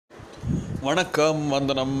வணக்கம்,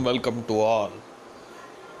 வந்தனம், welcome to all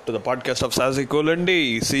to the podcast of sassy Kolandi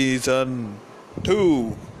season 2.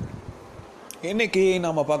 இன்னைக்கு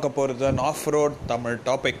நாம் பார்க்க போகிறது ஆஃப் ரோட் தமிழ்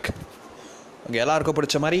டாபிக். அங்கே எல்லாருக்கும்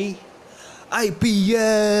பிடிச்ச மாதிரி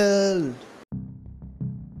ஐபிஎல்.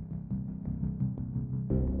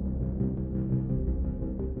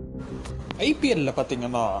 ஐபிஎல்ல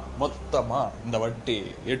பார்த்தீங்கன்னா மொத்தமாக இந்த வாட்டி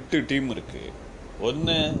 8 டீம் இருக்குது.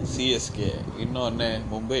 ஒன்று சிஎஸ்கே, இன்னொன்று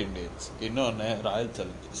மும்பை இந்தியன்ஸ், இன்னொன்று ராயல்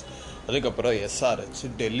சேலஞ்சர்ஸ், அதுக்கப்புறம் SRH,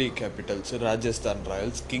 Delhi capitals, Rajasthan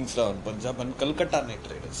royals, kings 11 Punjab and Calcutta knight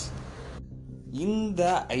Riders.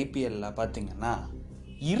 இந்த ஐபிஎல்ல பார்த்தீங்கன்னா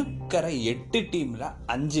இருக்கிற 8 டீமில்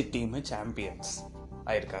 5 டீமு சாம்பியன்ஸ்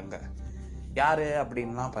ஆயிருக்காங்க. யார்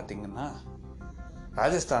அப்படின்னா பார்த்தீங்கன்னா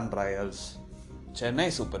Rajasthan Royals, Chennai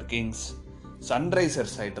super Kings,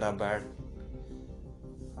 Sunrisers Hyderabad,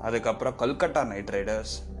 அதுக்கப்புறம் Calcutta knight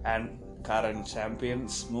Riders and current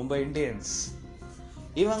champions Mumbai Indians.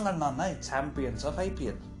 இவங்க தான் சாம்பியன்ஸ் ஆஃப்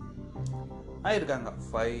ஐபிஎல் ஆயிருக்காங்க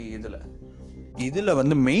 5 இதில்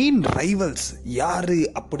வந்து மெயின் ரைவல்ஸ் யாரு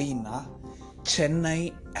அப்படின்னா Chennai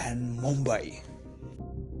and Mumbai.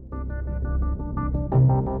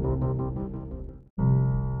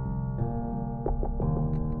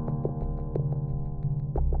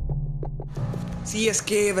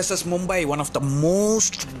 CSK versus Mumbai, one of the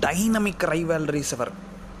most dynamic rivalries ever.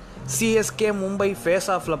 CSK Mumbai face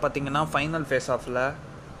ஆஃபில் பார்த்தீங்கன்னா ஃபைனல் ஃபேஸ் ஆஃபில்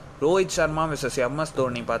ரோஹித் சர்மா வெர்சஸ் MS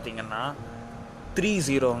தோனி பார்த்தீங்கன்னா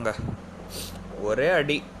 3-0ங்க. ஒரே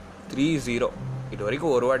அடி 3-0. இது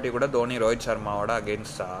வரைக்கும் ஒரு வாட்டி கூட தோனி ரோஹித் சர்மாவோட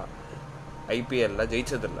அகெயின்ஸ்டாக ஐபிஎல்ல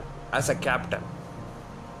ஜெயிச்சதில்லை as a captain.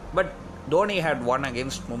 But Dhoni had won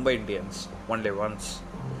against Mumbai Indians only once.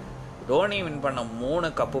 Dhoni win பண்ண 3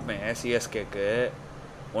 கப்புமே சிஎஸ்கேக்கு,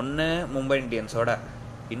 ஒன்று மும்பை இந்தியன்ஸோட,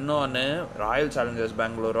 இன்னொன்று ராயல் சேலஞ்சர்ஸ்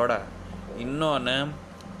பெங்களூரோட, இன்னொன்று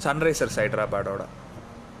சன்ரைசர்ஸ் ஹைதராபாடோட.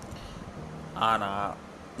 ஆனால்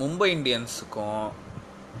மும்பை இந்தியன்ஸுக்கும்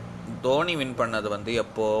தோனி வின் பண்ணது வந்து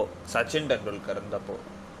எப்போது சச்சின் டெண்டுல்கர் இருந்தப்போ.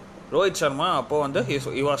 ரோஹித் சர்மா அப்போது வந்து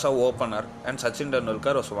he was a opener and Sachin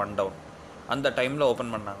Tendulkar was 1 down. அந்த டைமில்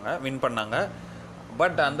வின் பண்ணாங்க.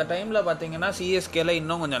 பட் அந்த டைமில் பார்த்தீங்கன்னா சிஎஸ்கேல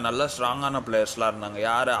இன்னும் கொஞ்சம் நல்ல ஸ்ட்ராங்கான பிளேயர்ஸ்லாம் இருந்தாங்க.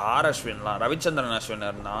 யார்? அஸ்வின்லாம், ரவிச்சந்திரன் அஸ்வின்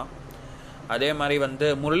இருந்தான். அதே மாதிரி வந்து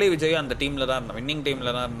முரளி விஜய் அந்த டீமில் தான் இருந்தான், வின்னிங்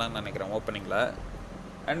டீமில் தான் இருந்தான்னு நினைக்கிறேன் ஓப்பனிங்கில்.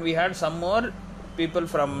 And we had some more people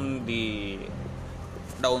from the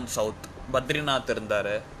down south. Badrinath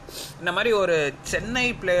இருந்தார். இந்த மாதிரி ஒரு சென்னை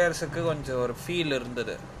பிளேயர்ஸுக்கு கொஞ்சம் ஒரு ஃபீல்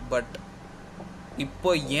இருந்தது. பட்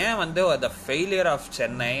இப்போ ஏன் வந்து the failure of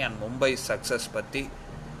Chennai and Mumbai success பற்றி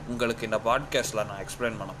உங்களுக்கு இந்த பாட்காஸ்ட்டில் நான்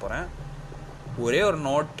எக்ஸ்பிளைன் பண்ண போகிறேன். ஒரே ஒரு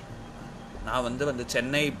நோட், நான் வந்து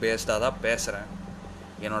சென்னை பேஸ்டாக தான் பேசுகிறேன்.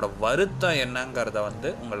 என்னோடய வருத்தம் என்னங்கிறத வந்து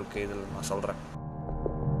உங்களுக்கு இதில் நான் சொல்கிறேன்.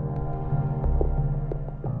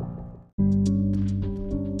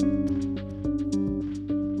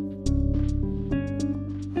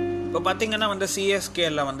 இப்போ பார்த்தீங்கன்னா வந்து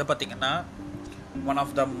சிஎஸ்கேல வந்து பார்த்தீங்கன்னா one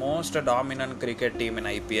of the most dominant cricket team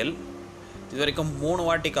in IPL. இது வரைக்கும் 3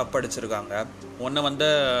 வாட்டி கப் அடிச்சிருக்காங்க. ஒன்று வந்து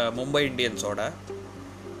மும்பை இந்தியன்ஸோட,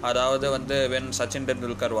 அதாவது வந்து when Sachin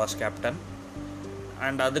Tendulkar was captain.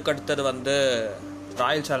 And அதுக்கடுத்தது வந்து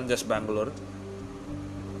royal challengers Bangalore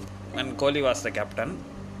and Kohli was the captain.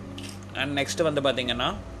 And next வந்து பார்த்திங்கன்னா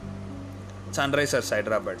சன்ரைசர்ஸ்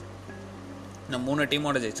ஹைதராபாத். இந்த 3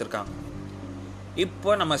 டீமோட ஜெயிச்சிருக்காங்க.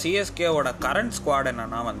 இப்போ நம்ம சிஎஸ்கேவோட கரண்ட் ஸ்குவாட்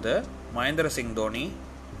என்னென்னா வந்து Mahendra Singh Dhoni,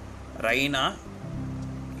 Raina,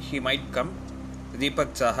 he might come,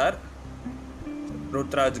 Deepak Chahar,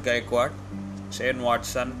 Ruturaj Gaikwad, Shane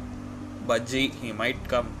Watson, Bhajji he might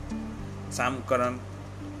come, Sam Curran,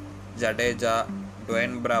 Jadeja,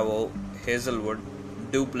 Dwayne Bravo, Hazlewood,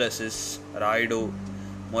 du Plessis, Rayudu,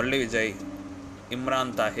 Murali Vijay,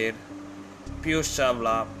 Imran Tahir, Piyush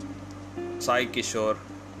Chawla, Sai Kishore,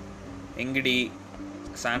 Ngidi,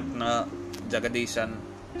 Santner, Jagadeesan,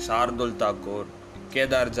 Shardul Thakur,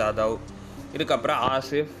 Kedar Jadhav, இதுக்கப்புறம்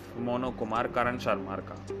ஆசிஃப், மோனு குமார், கரண் சர்மா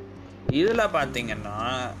இருக்காங்க. இதில் பார்த்தீங்கன்னா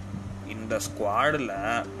இந்த ஸ்குவாடில்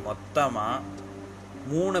மொத்தமாக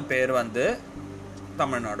 3 பேர் வந்து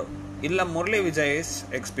தமிழ்நாடு. இல்லை, Murali Vijay is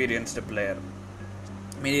experienced player.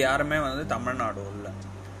 மீது யாருமே வந்து தமிழ்நாடு இல்லை.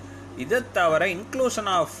 இதை தவிர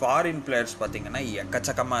இன்க்ளூஷன் ஆஃப் ஃபாரின் பிளேயர்ஸ் பார்த்தீங்கன்னா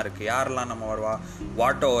எக்கச்சக்கமாக இருக்குது. யாரெல்லாம் நம்ம வருவா?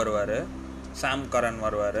 வாட்டோ வருவார், சாம் கரன்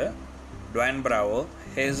வருவார், Dwayne Bravo,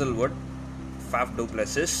 Hazlewood, Faf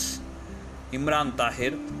du Plessis, Imran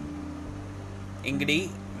Tahir, Ngidi,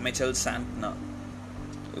 Mitchell Santner.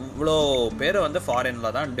 இவ்வளோ பேர் வந்து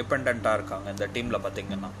ஃபாரினில் தான் டிபெண்ட்டாக இருக்காங்க இந்த டீமில்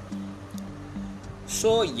பார்த்திங்கன்னா.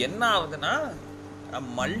 ஸோ என்ன ஆகுதுன்னா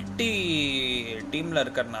மல்டி டீமில்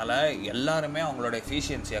இருக்கிறதுனால எல்லாருமே அவங்களோட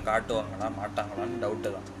எஃபிஷியன்சியை காட்டுவாங்களா மாட்டாங்களான்னு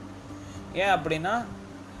டவுட்டு தான். ஏன் அப்படின்னா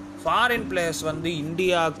ஃபாரின் பிளேயர்ஸ் வந்து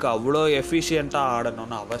இந்தியாவுக்கு அவ்வளோ எஃபிஷியண்ட்டாக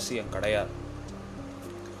ஆடணும்னு அவசியம் கிடையாது.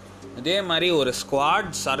 இதே மாதிரி ஒரு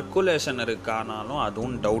ஸ்குவாட் சர்க்குலேஷன் இருக்கானாலும்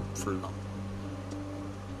அதுவும் டவுட்ஃபுல் தான்.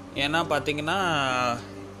 ஏன்னா பார்த்தீங்கன்னா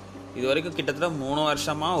இது வரைக்கும் கிட்டத்தட்ட 3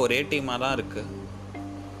 வருஷமாக ஒரே டீமாக தான் இருக்குது.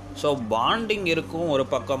 ஸோ பாண்டிங் இருக்கும் ஒரு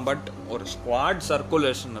பக்கம், பட் ஒரு ஸ்குவாட்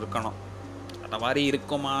சர்க்குலேஷன் இருக்கணும். அந்த மாதிரி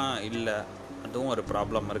இருக்குமா இல்லை, அதுவும் ஒரு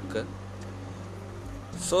ப்ராப்ளம் இருக்குது.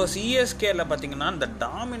 ஸோ சிஎஸ்கேல பார்த்தீங்கன்னா இந்த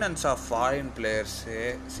டாமினன்ஸ் ஆஃப் ஃபாரின் பிளேயர்ஸே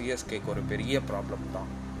சிஎஸ்கேக்கு ஒரு பெரிய ப்ராப்ளம் தான்.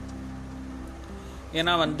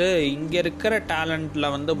 ஏன்னா வந்து இங்கே இருக்கிற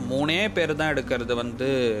டேலண்ட்டில் வந்து 3 பேர் தான் எடுக்கிறது வந்து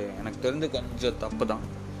எனக்கு தெரிஞ்சு கொஞ்சம் தப்பு தான்.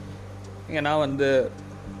 ஏன்னா வந்து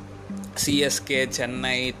சிஎஸ்கே,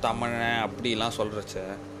 சென்னை, தமிழன் அப்படிலாம் சொல்கிறச்ச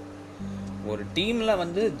ஒரு டீமில்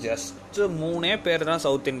வந்து ஜஸ்ட்டு 3 பேர் தான்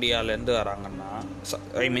சவுத் இந்தியாவிலேருந்து வராங்கன்னா,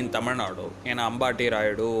 ஐ மீன் தமிழ்நாடு. ஏன்னா அம்பாட்டி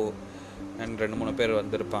ராயுடு அண்ட் 2-3 பேர்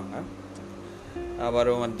வந்திருப்பாங்க.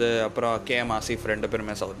 அவரும் வந்து அப்புறம் கேஎம் ஆசிஃப் 2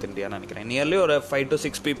 பேருமே சவுத் இந்தியான்னு நினைக்கிறேன். நியர்லி ஒரு 5 to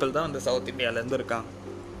 6 பீப்புள் தான் வந்து சவுத் இந்தியாவிலேருந்து இருக்காங்க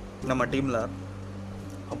நம்ம டீமில்.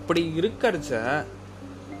 அப்படி இருக்கிறச்ச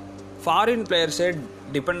ஃபாரின் பிளேயர்ஸே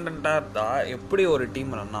டிபெண்ட்டாக இருந்தால் எப்படி ஒரு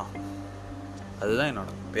டீம் ரன் ஆகும்? அதுதான்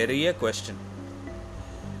என்னோட பெரிய கொஸ்டின்.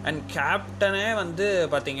 அண்ட் கேப்டனே வந்து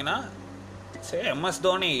பார்த்தீங்கன்னா சரி எம்எஸ்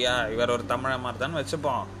தோனி, இவர் ஒரு தமிழ் மாதிரி தான்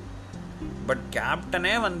வச்சுப்போம். பட்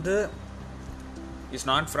கேப்டனே வந்து is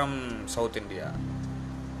not from south India.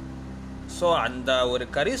 So அந்த ஒரு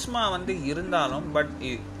கரிஸ்மா வந்து இருந்தாலும், பட்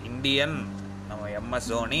இந்தியன் நம்ம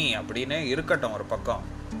எம்எஸ் தோனி அப்படின்னு இருக்கட்டும் ஒரு பக்கம்.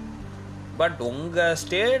 பட் உங்கள்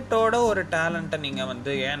ஸ்டேட்டோட ஒரு டேலண்ட்டை நீங்கள்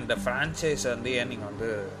வந்து ஏன் இந்த ஃப்ரான்ச்சைஸை வந்து ஏன் நீங்கள் வந்து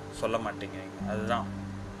சொல்ல மாட்டேங்கிறீங்க? அதுதான்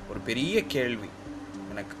ஒரு பெரிய கேள்வி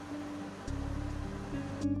எனக்கு.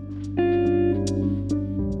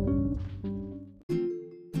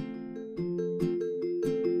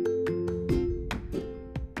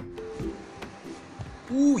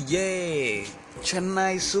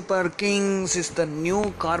 Chennai Super Kings is the new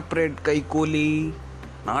corporate கைக்கூலி.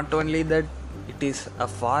 Not only that, it is a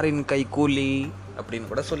foreign கைக்கூலி அப்படின்னு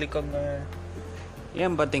கூட சொல்லிக்கோங்க.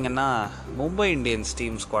 ஏன் பார்த்தீங்கன்னா மும்பை இந்தியன்ஸ்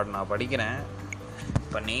டீம் ஸ்குவாட் நான் படிக்கிறேன்.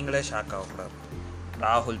 இப்போ நீங்களே ஷாக் ஆகக்கூடாது.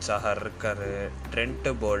 ராகுல் சஹர் இருக்கார்,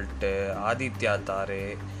 Trent Boult, Aditya Tare,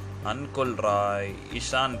 Anukul Roy,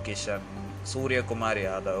 Ishan Kishan, Suryakumar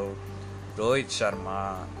Yadav, Rohit Sharma,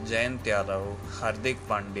 Jayant Yadav, Hardik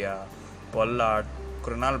Pandya, Pollard,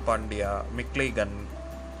 Krunal Pandya, McClenaghan,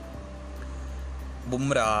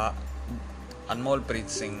 Bumrah, Anmol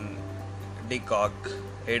breath Singh, de Kock,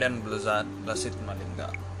 Aiden Blizzard, Lasith Malinga.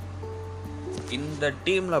 இந்த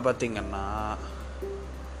டீமில் பார்த்தீங்கன்னா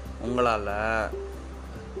உங்களால்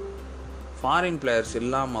ஃபாரின் பிளேயர்ஸ்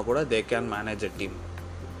இல்லாமல் கூட they can manage a team.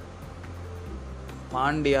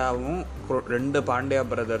 பாண்டியாவும் 2 பாண்டியா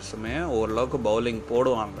பிரதர்ஸுமே ஓரளவுக்கு பவுலிங்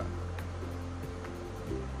போடுவாங்க.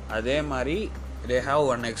 அதே மாதிரி they have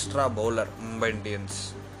 1 extra bowler Mumbai Indians.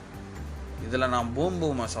 இதில் நான்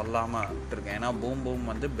பூமை சொல்லாமல் விட்டுருக்கேன். ஏன்னா பூம்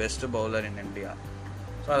வந்து best bowler in India.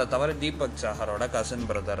 So அதை தவிர தீபக் சாஹரோட கசின்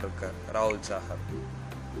பிரதர் இருக்கு ராகுல் சாஹர்.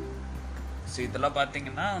 ஸோ இதெல்லாம்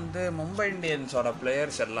பார்த்தீங்கன்னா வந்து மும்பை இந்தியன்ஸோட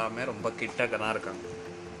பிளேயர்ஸ் எல்லாமே ரொம்ப கிட்டக்க தான் இருக்காங்க.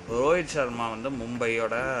 ரோஹித் சர்மா வந்து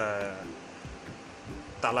மும்பையோட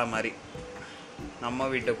தலை மாதிரி, நம்ம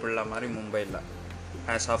வீட்டு பிள்ளை மாதிரி மும்பையில்.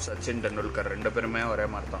 ஆஸ் ஆஃப் சச்சின் டெண்டுல்கர் 2 பேருமே ஒரே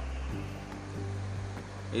மாதிரி தான்.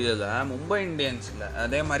 இதில் மும்பை இந்தியன்ஸில்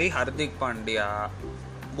அதே மாதிரி ஹர்திக் பாண்டியா,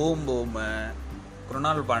 பூமு,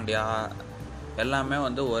 குருணால் பாண்டியா எல்லாமே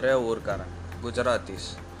வந்து ஒரே ஊருக்காரங்க, குஜராத்திஸ்.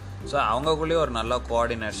 ஸோ அவங்கக்குள்ளேயே ஒரு நல்ல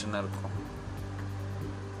கோஆர்டினேஷன் இருக்கும்.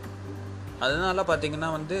 அதனால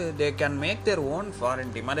பார்த்தீங்கன்னா வந்து they can make their own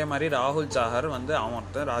foreign team. அதே மாதிரி ராகுல் சாஹர் வந்து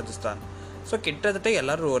அவன் ராஜஸ்தான். ஸோ கிட்டத்தட்ட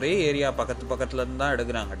எல்லோரும் ஒரே ஏரியா பக்கத்துலேருந்து தான்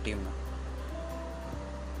எடுக்கிறாங்க டீம்.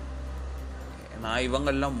 நான்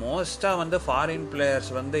இவங்கெல்லாம் மோஸ்ட்டாக வந்து ஃபாரின் பிளேயர்ஸ்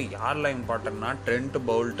வந்து யாரெல்லாம் இம்பார்ட்டன்ட்னா ட்ரெண்ட்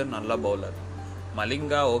போல்ட்டு நல்ல பவுலர்,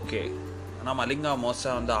 மலிங்கா ஓகே. ஆனால் மலிங்கா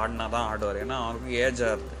மோஸ்ட்டாக வந்து ஆடினா தான் ஆடுவார், ஏன்னா அவருக்கு ஏஜ்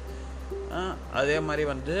ஆகுது. அதே மாதிரி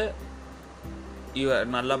வந்து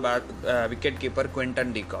நல்ல விக்கெட் கீப்பர்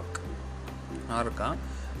குவிண்டன் டிகாக் இருக்கான்.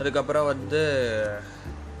 அதுக்கப்புறம் வந்து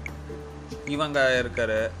இவங்க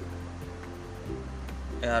இருக்காரு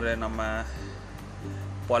யார், நம்ம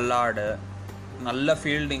பொல்லாடு நல்ல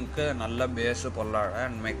ஃபீல்டிங்க்கு நல்ல பேஸு பொல்லாடு.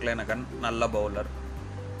 அண்ட் மெக்லெனகன் நல்ல பவுலர்.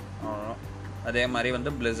 அதே மாதிரி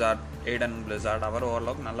வந்து பிளிசார்ட், ஏடன் பிளிசார்ட் அவர்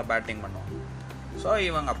ஓரளவுக்கு நல்ல பேட்டிங் பண்ணுவாங்க. ஸோ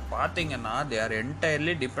இவங்க பார்த்தீங்கன்னா they are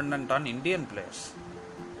entirely depend on Indian players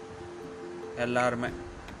எல்லாருமே.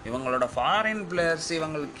 இவங்களோட ஃபாரின் பிளேயர்ஸ்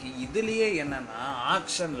இவங்களுக்கு இதுலேயே என்னென்னா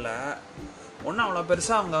ஆக்ஷனில் ஒன்றும் அவ்வளோ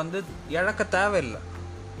பெருசாக அவங்க வந்து இழக்க தேவையில்லை.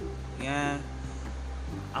 ஏன்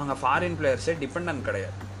அவங்க ஃபாரின் பிளேயர்ஸே டிபெண்ட்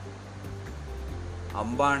கிடையாது.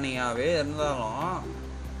 அம்பானியாவே இருந்தாலும்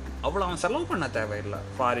அவ்வளோ அவன் செலவு பண்ண தேவையில்லை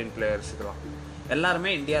ஃபாரின் பிளேயர்ஸுக்கெல்லாம். எல்லாருமே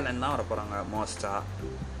இந்தியாவிலேருந்து தான் வர போகிறாங்க மோஸ்ட்டாக.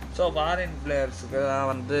 ஸோ ஃபாரின் பிளேயர்ஸுக்கு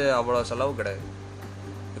வந்து அவ்வளோ செலவு கிடையாது.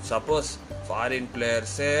 சப்போஸ் ஃபாரின்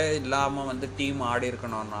பிளேயர்ஸே இல்லாமல் வந்து டீம் ஆடி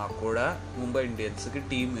இருக்கணும்னா கூட மும்பை இந்தியன்ஸுக்கு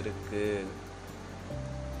டீம் இருக்குது,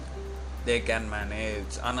 தே கேன்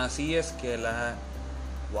மேனேஜ். ஆனால் சிஎஸ்கேல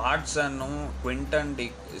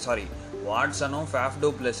வாட்ஸனும் ஃபேஃப் டு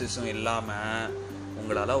பிளஸஸும் இல்லாமல்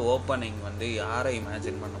உங்களால் ஓப்பனிங் வந்து யாரை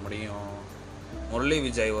இமேஜின் பண்ண முடியும்? முரளி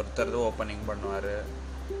விஜய் ஒருத்தர் ஓப்பனிங் பண்ணுவார்.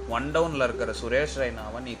 1 டவுனில் இருக்கிற சுரேஷ்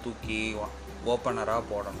ரெய்னாவை நீ தூக்கி ஓப்பனராக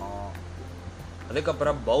போடணும்.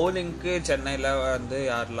 அதுக்கப்புறம் பவுலிங்க்கு சென்னையில் வந்து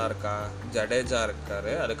யாரெல்லாம் இருக்கா? ஜடேஜா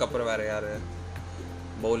இருக்கார். அதுக்கப்புறம் வேறு யார்?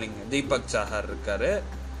 பவுலிங் தீபக் சாஹர் இருக்கார்.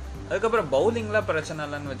 அதுக்கப்புறம் பவுலிங்கில் பிரச்சனை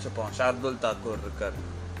இல்லைன்னு வச்சுப்போம், ஷார்துல் தாக்கூர் இருக்கார்.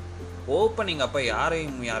 ஓப்பனிங் அப்போ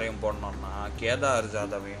யாரையும் போடணும்னா கேதார்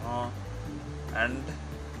ஜாதவையும் அண்ட்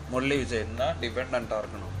முரளி விஜயன் தான் டிபெண்ட்டாக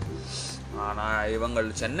இருக்கணும். ஆனால் இவங்கள்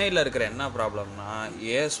சென்னையில் இருக்கிற என்ன ப்ராப்ளம்னா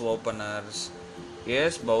ஏஸ் ஓப்பனர்ஸ்,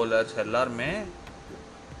 ஏஸ் பவுலர்ஸ் எல்லாருமே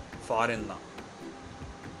ஃபாரின் தான்.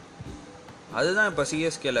 அதுதான் இப்போ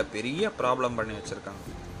சிஎஸ்கேல பெரிய ப்ராப்ளம் பண்ணி வச்சுருக்காங்க.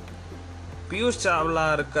 பியூஷ் சாவ்லா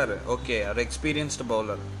இருக்கார், ஓகே, அது எக்ஸ்பீரியன்ஸ்டு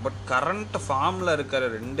பவுலர். பட் கரண்ட் ஃபார்மில் இருக்கிற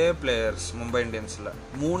 2 பிளேயர்ஸ் மும்பை இந்தியன்ஸில்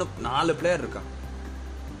 4 பிளேயர் இருக்காங்க.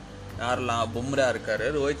 யாரெல்லாம்? பும்ரா இருக்கார்,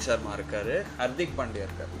 ரோஹித் சர்மா இருக்கார், ஹர்திக் பாண்டியா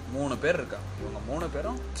இருக்கார். 3 பேர் இருக்காங்க. இவங்க 3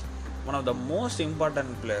 பேரும் one of the most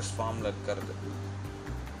important players ஃபார்மில் இருக்கிறது.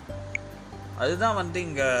 அதுதான் வந்து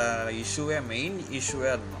இங்கே மெயின்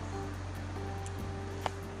இஷ்யூவே அதுதான்.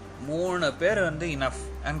 3 பேர் வந்து இனஃப்.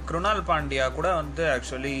 அண்ட் குருணால் பாண்டியா கூட வந்து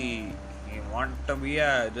ஆக்சுவலி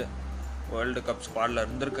இது வேர்ல்டு கப் ஸ்குவாடில்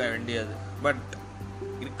இருந்திருக்க வேண்டியது, பட்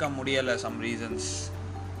இருக்க முடியலை சம் ரீசன்ஸ்.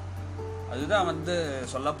 அதுதான் வந்து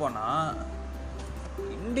சொல்லப்போனால்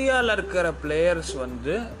இந்தியாவில் இருக்கிற பிளேயர்ஸ்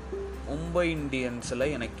வந்து மும்பை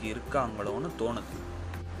இந்தியன்ஸில் எனக்கு இருக்காங்களோன்னு தோணுது.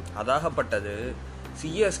 அதாகப்பட்டது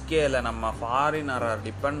சிஎஸ்கேல நம்ம ஃபாரினரை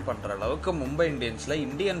டிபெண்ட் பண்ணுற அளவுக்கு மும்பை இந்தியன்ஸில்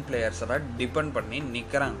இந்தியன் பிளேயர்ஸை டிபெண்ட் பண்ணி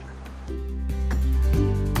நிற்கிறாங்க.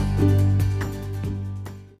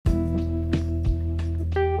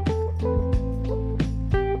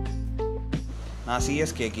 நான்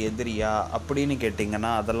சிஎஸ்கேக்கு எதிரியா அப்படின்னு கேட்டிங்கன்னா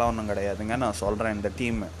அதெல்லாம் ஒன்றும் கிடையாதுங்க. நான் சொல்கிறேன், இந்த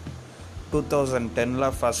டீம் 2010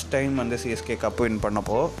 ஃபஸ்ட் டைம் வந்து சிஎஸ்கே கப் வின்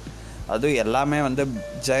பண்ணப்போ அதுவும் எல்லாமே வந்து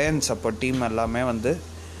ஜெயன்ஸ். அப்போ டீம் எல்லாமே வந்து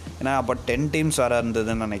ஏன்னா அப்போ 10 டீம்ஸ் வர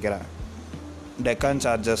இருந்ததுன்னு நினைக்கிறேன். டெக்கான்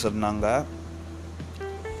சார்ஜர்ஸ் இருந்தாங்க.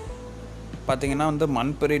 பார்த்திங்கன்னா வந்து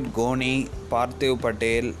மன்பிரீத் கோனி, பார்த்திவ்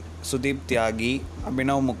பட்டேல், சுதீப் தியாகி,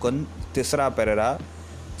 Abhinav Mukund, Tisra Perera,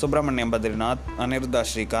 Subramaniam Badrinath, Aniruddha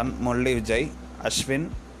Srikanth, Murali Vijay, Ashwin,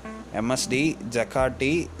 MST,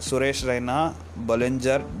 ஜக்காட்டி, Suresh Raina,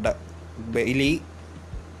 பலிஞ்சர், Bailey,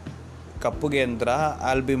 கப்புகேந்திரா,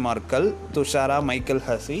 Alby மார்க்கல், Dushara, Michael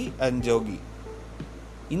Hussey and Jogi.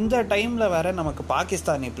 இந்த டைமில் வேறு நமக்கு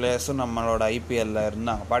பாகிஸ்தானி பிளேயர்ஸும் நம்மளோட ஐபிஎல்லில்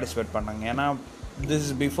இருந்தாங்க, பார்ட்டிசிபேட் பண்ணாங்க. ஏன்னா this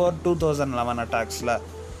is before 2011 அட்டாக்ஸில்.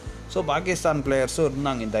 So Pakistan பிளேயர்ஸும்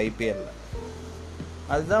இருந்தாங்க இந்த ஐபிஎல்லில்.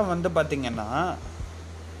 அதுதான் வந்து பார்த்திங்கன்னா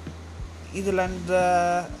இதில் இந்த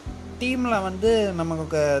டீமில் வந்து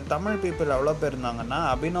நமக்கு தமிழ் பீப்புள் எவ்வளோ பேர் இருந்தாங்கன்னா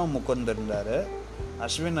அபினவ் முகுந்த் இருந்தார்,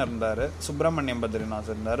 அஸ்வின் இருந்தார், சுப்ரமணியம்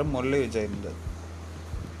பத்ரிநாத் இருந்தார், முரளி விஜய் இருந்தார்.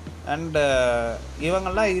 அண்டு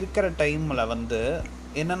இவங்கெல்லாம் இருக்கிற டைமில் வந்து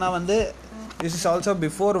என்னென்னா வந்து this is also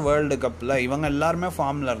before world கப்பில் இவங்க எல்லாருமே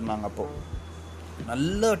ஃபார்மில் இருந்தாங்க. அப்போது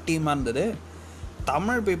நல்ல டீமாக இருந்தது.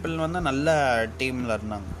 தமிழ் பீப்புள் வந்து நல்ல டீமில்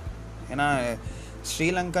இருந்தாங்க. ஏன்னா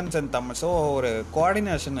ஸ்ரீலங்கன்ஸ் அண்ட் தமிழ், ஸோ ஒரு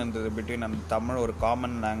கோஆர்டினேஷன் இருந்தது பிட்வீன் அந்த தமிழ் ஒரு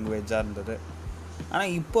காமன் லாங்குவேஜாக இருந்தது.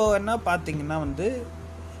 ஆனால் இப்போது என்ன பார்த்திங்கன்னா வந்து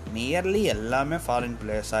நியர்லி எல்லாமே ஃபாரின்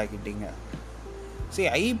பிளேயர்ஸ் ஆகிட்டிங்க. சரி,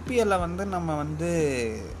 ஐபிஎல்லில் வந்து நம்ம வந்து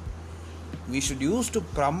we should use to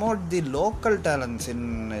promote the local talents in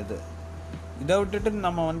இதை விட்டுட்டு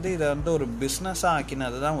நம்ம வந்து இதை வந்து ஒரு பிஸ்னஸாக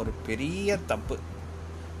ஆக்கினது தான் ஒரு பெரிய தப்பு.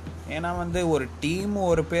 ஏன்னா வந்து ஒரு டீம்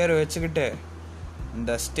ஒரு பேர் வச்சுக்கிட்டு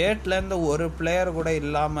இந்த ஸ்டேட்லேருந்து ஒரு பிளேயர் கூட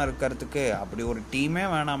இல்லாமல் இருக்கிறதுக்கு அப்படி ஒரு டீமே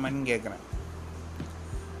வேணாமன்னு கேட்குறேன்.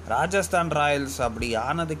 ராஜஸ்தான் ராயல்ஸ் அப்படி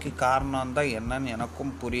ஆனதுக்கு காரணம் தான் என்னன்னு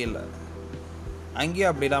எனக்கும் புரியல.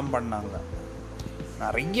 அங்கேயும் அப்படி தான் பண்ணாங்க.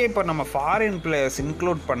 நிறைய இப்போ நம்ம ஃபாரின் பிளேயர்ஸ்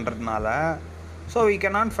இன்க்ளூட் பண்ணுறதுனால so we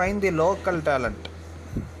cannot find the local talent.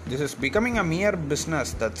 This is becoming a mere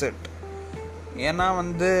business, that's it. ஏன்னா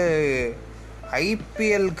வந்து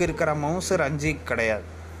ஐபிஎல்க்கு இருக்கிற மவுசு ரஞ்சிக்கு கிடையாது.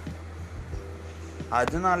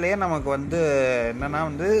 அதனாலே நமக்கு வந்து என்னென்னா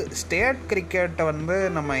வந்து ஸ்டேட் கிரிக்கெட்டை வந்து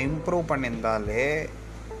நம்ம improve பண்ணியிருந்தாலே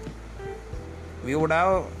we would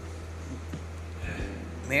have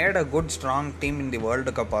made a good strong team in the World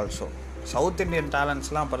Cup also. South Indian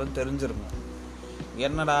டேலண்ட்ஸ்லாம் அப்போ தான் தெரிஞ்சிருக்கும்.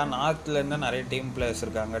 என்னடா நார்த்லேருந்து நிறைய டீம் பிளேயர்ஸ்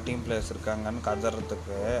இருக்காங்கன்னு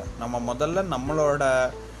கதறதுக்கு நம்ம முதல்ல நம்மளோட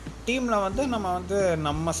டீமில் வந்து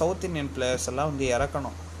நம்ம சவுத் இந்தியன் பிளேயர்ஸ் எல்லாம் வந்து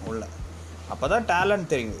இறக்கணும் உள்ள. அப்போ தான்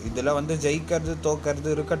டேலண்ட் தெரியும். இதில் வந்து ஜெயிக்கிறது தோக்கிறது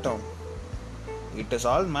இருக்கட்டும், இட் இஸ்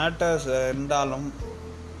ஆல் மேட்டர்ஸ். இருந்தாலும்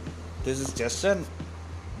this is just a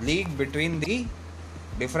league between the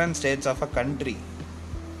different states of a country.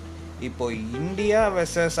 இப்போது இந்தியா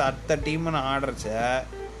வெர்சஸ் அடுத்த டீம்னு ஆடுறச்ச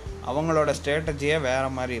அவங்களோட ஸ்ட்ராட்டஜியே வேறு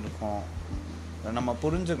மாதிரி இருக்கும். நம்ம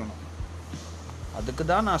புரிஞ்சுக்கணும். அதுக்கு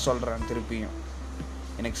தான் நான் சொல்கிறேன் திருப்பியும்,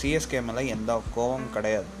 எனக்கு சிஎஸ்கே மேலே எந்த கோவம்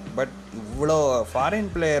கிடையாது. பட் இவ்வளோ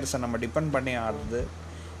ஃபாரின் பிளேயர்ஸை நம்ம டிபெண்ட் பண்ணி ஆடுறது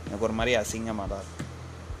எனக்கு ஒரு மாதிரி அசிங்கமாக தான் இருக்குது.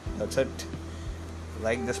 That's it.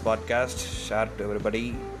 Like this podcast, share to everybody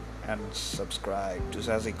and subscribe to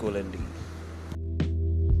Sassy Cool Indie.